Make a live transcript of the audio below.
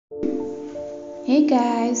Hey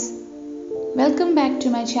guys, welcome back to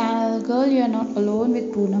my channel Girl You're Not Alone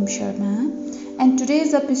with Poonam Sharma. And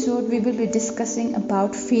today's episode we will be discussing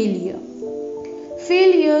about failure.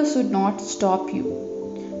 Failure should not stop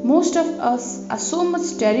you. Most of us are so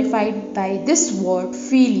much terrified by this word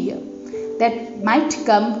failure that might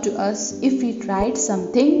come to us if we tried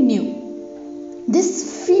something new.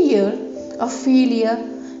 This fear of failure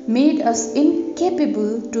made us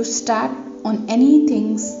incapable to start on any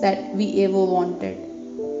things that we ever wanted.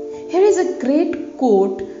 Here is a great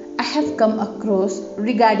quote I have come across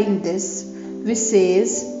regarding this, which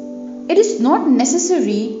says, "It is not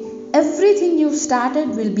necessary everything you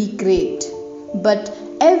started will be great, but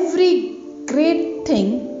every great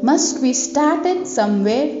thing must be started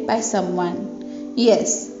somewhere by someone."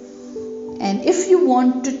 Yes, and if you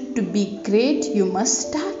want it to be great, you must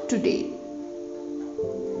start today.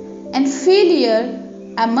 And failure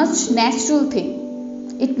a much natural thing.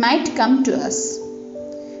 It might come to us.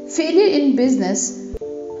 Failure in business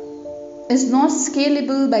is not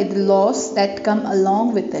scalable by the loss that come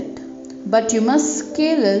along with it, but you must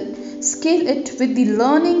scale it with the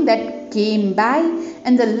learning that came by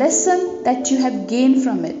and the lesson that you have gained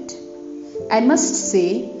from it. I must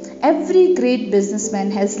say, every great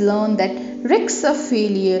businessman has learned that risks of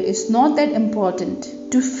failure is not that important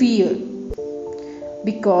to fear,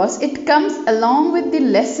 because it comes along with the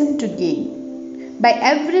lesson to gain. By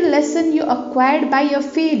every lesson you acquired by your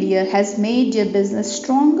failure has made your business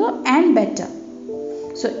stronger and better.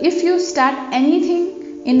 So if you start anything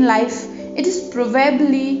in life, it is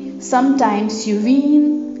probably sometimes you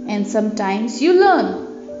win and sometimes you learn.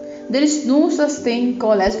 There is no such thing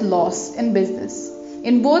called as loss in business.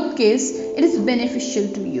 In both cases, it is beneficial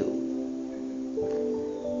to you.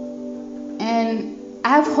 And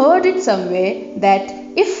I have heard it somewhere that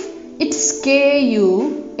if it scares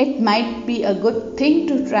you, it might be a good thing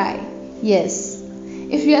to try. Yes,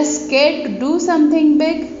 if you are scared to do something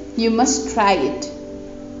big, you must try it.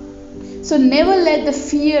 So never let the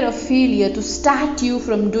fear of failure to start you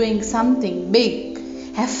from doing something big.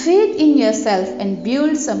 Have faith in yourself and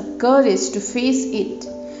build some courage to face it.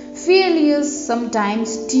 Failures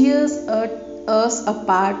sometimes tears us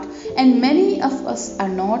apart, and many of us are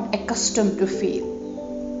not accustomed to fail.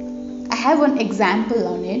 I have one example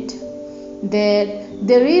on it.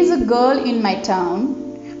 There is a girl in my town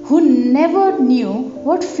who never knew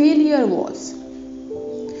what failure was.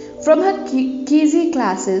 From her KG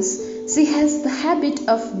classes, she has the habit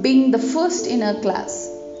of being the first in her class.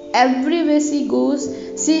 Everywhere she goes,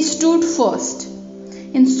 she stood first.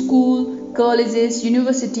 In school, colleges,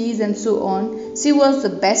 universities, and so on, she was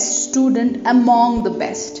the best student among the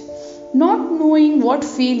best. Not knowing what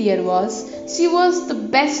failure was, she was the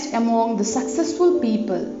best among the successful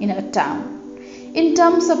people in her town. In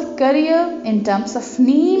terms of career, in terms of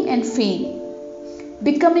name and fame,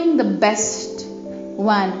 becoming the best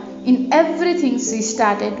one in everything she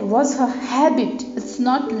started was her habit, it's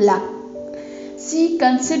not luck. She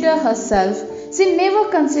never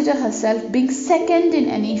considered herself being second in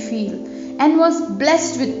any field and was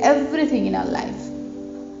blessed with everything in her life.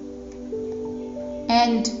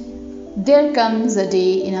 And there comes a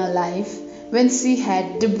day in her life when she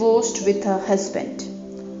had divorced with her husband,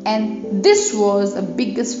 and this was the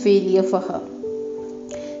biggest failure for her.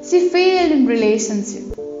 She failed in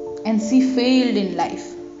relationship and she failed in life.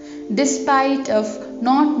 Despite of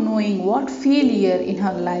not knowing what failure in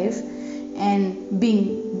her life and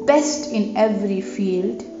being best in every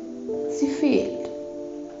field, she failed.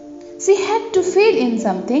 She had to fail in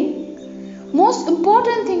something, most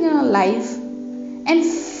important thing in her life, and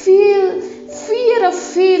fear of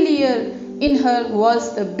failure in her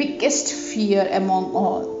was the biggest fear among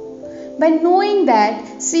all. By knowing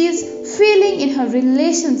that she is failing in her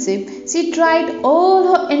relationship, she tried all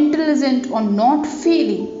her intelligence on not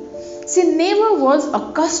failing. She never was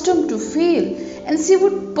accustomed to fail, and she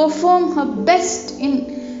would perform her best in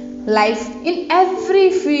life in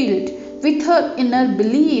every field with her inner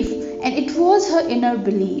belief, and it was her inner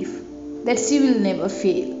belief that she will never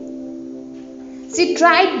fail. She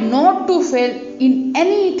tried not to fail in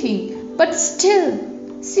anything, but still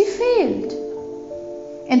she failed.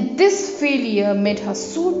 And this failure made her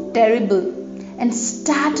so terrible and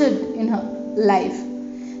started in her life.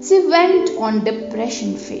 She went on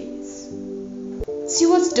depression phase. She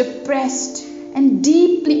was depressed and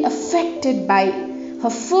deeply affected by her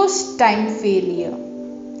first time failure.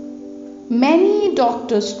 Many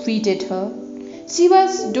doctors treated her. She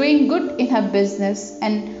was doing good in her business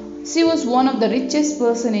and she was one of the richest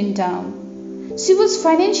person in town. She was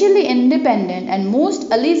financially independent and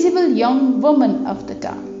most eligible young woman of the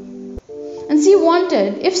town. And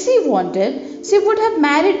if she wanted, she would have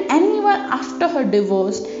married anyone after her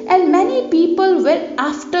divorce, and many people were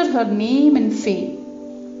after her name and fame.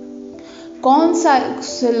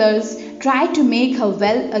 Counselors try to make her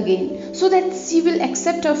well again so that she will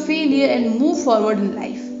accept her failure and move forward in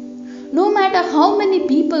life. No matter how many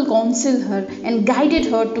people counseled her and guided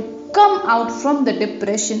her to come out from the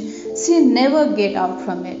depression, she never get out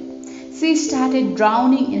from it. She started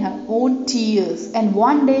drowning in her own tears, and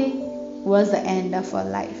one day was the end of her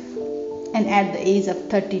life. And at the age of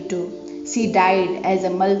 32, she died as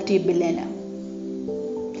a multi-billionaire.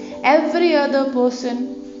 Every other person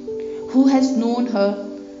who has known her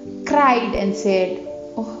cried and said,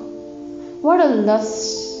 "Oh, what a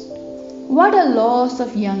loss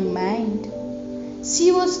of young mind.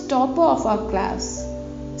 She was topper of our class."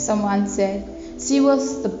 Someone said she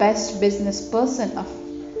was the best business person of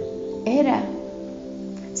era.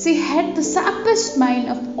 She had the sharpest mind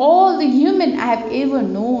of all the human I have ever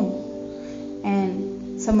known.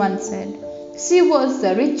 And someone said she was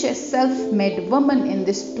the richest self-made woman in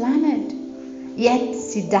this planet. Yet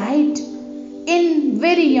she died in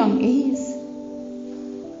very young age.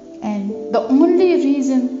 And the only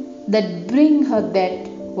reason that bring her death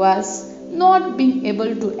was not being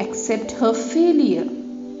able to accept her failure.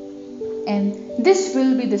 And this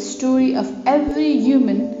will be the story of every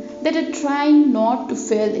human that are trying not to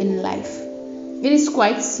fail in life. It is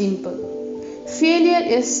quite simple. Failure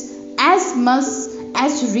is as much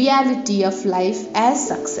as reality of life as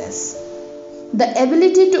success. The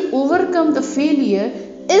ability to overcome the failure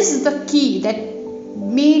is the key that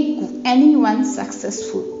make anyone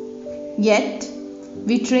successful. Yet,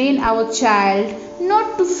 we train our child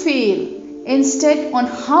not to fail, instead on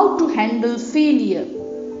how to handle failure.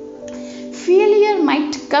 Failure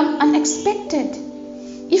might come unexpected.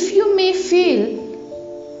 If you may fail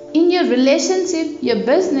in your relationship, your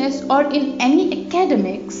business, or in any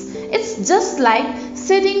academics, it's just like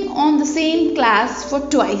sitting on the same class for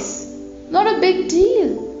twice. Not a big deal.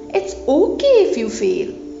 It's okay if you fail.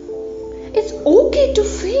 It's okay to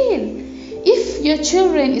fail. If your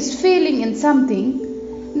children is failing in something,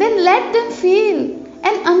 then let them fail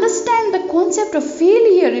and understand the concept of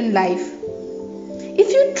failure in life. If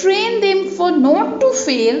you train them for not to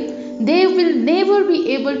fail, they will never be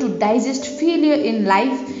able to digest failure in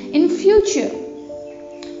life in future.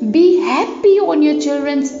 Be happy on your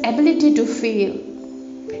children's ability to fail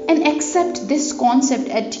and accept this concept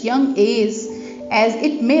at young age, as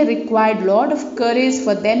it may require a lot of courage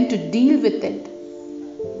for them to deal with it.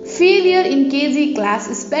 Failure in KG class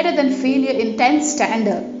is better than failure in 10th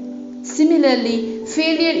standard. Similarly,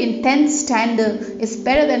 failure in 10th standard is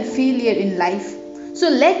better than failure in life. So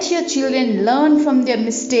let your children learn from their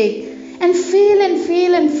mistake and fail and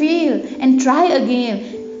fail and fail and try again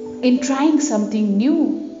in trying something new.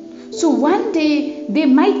 So one day they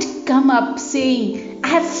might come up saying, "I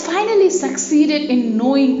have finally succeeded in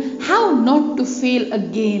knowing how not to fail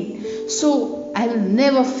again. So I will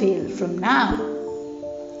never fail from now."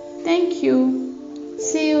 Thank you.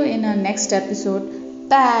 See you in our next episode.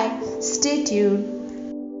 Bye. Stay tuned.